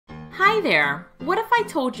Hi there! What if I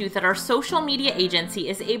told you that our social media agency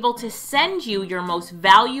is able to send you your most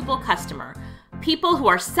valuable customer, people who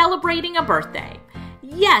are celebrating a birthday?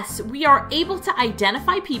 Yes, we are able to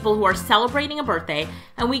identify people who are celebrating a birthday,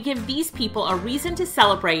 and we give these people a reason to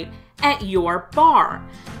celebrate at your bar.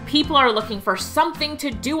 People are looking for something to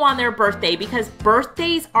do on their birthday because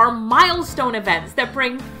birthdays are milestone events that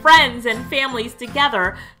bring friends and families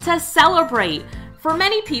together to celebrate. For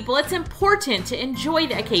many people, it's important to enjoy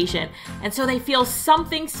the occasion, and so they feel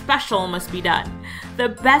something special must be done. The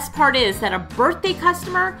best part is that a birthday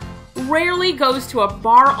customer rarely goes to a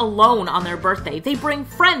bar alone on their birthday. They bring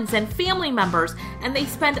friends and family members, and they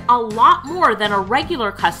spend a lot more than a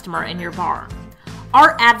regular customer in your bar.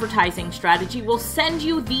 Our advertising strategy will send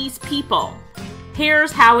you these people.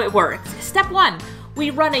 Here's how it works. Step 1,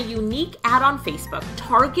 we run a unique ad on Facebook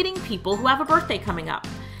targeting people who have a birthday coming up.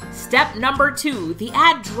 Step number 2, the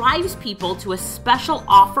ad drives people to a special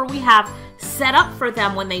offer we have set up for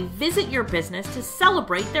them when they visit your business to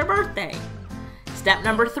celebrate their birthday. Step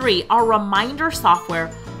number 3, our reminder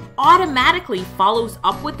software automatically follows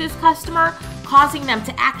up with this customer, causing them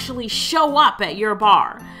to actually show up at your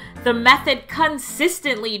bar. The method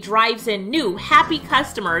consistently drives in new, happy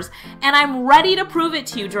customers, and I'm ready to prove it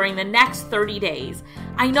to you during the next 30 days.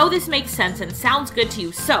 I know this makes sense and sounds good to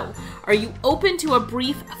you, so are you open to a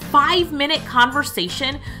brief 5-minute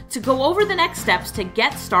conversation to go over the next steps to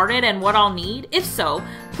get started and what I'll need? If so,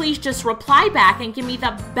 please just reply back and give me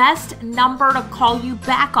the best number to call you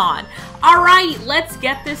back on. All right, let's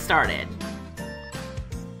get this started.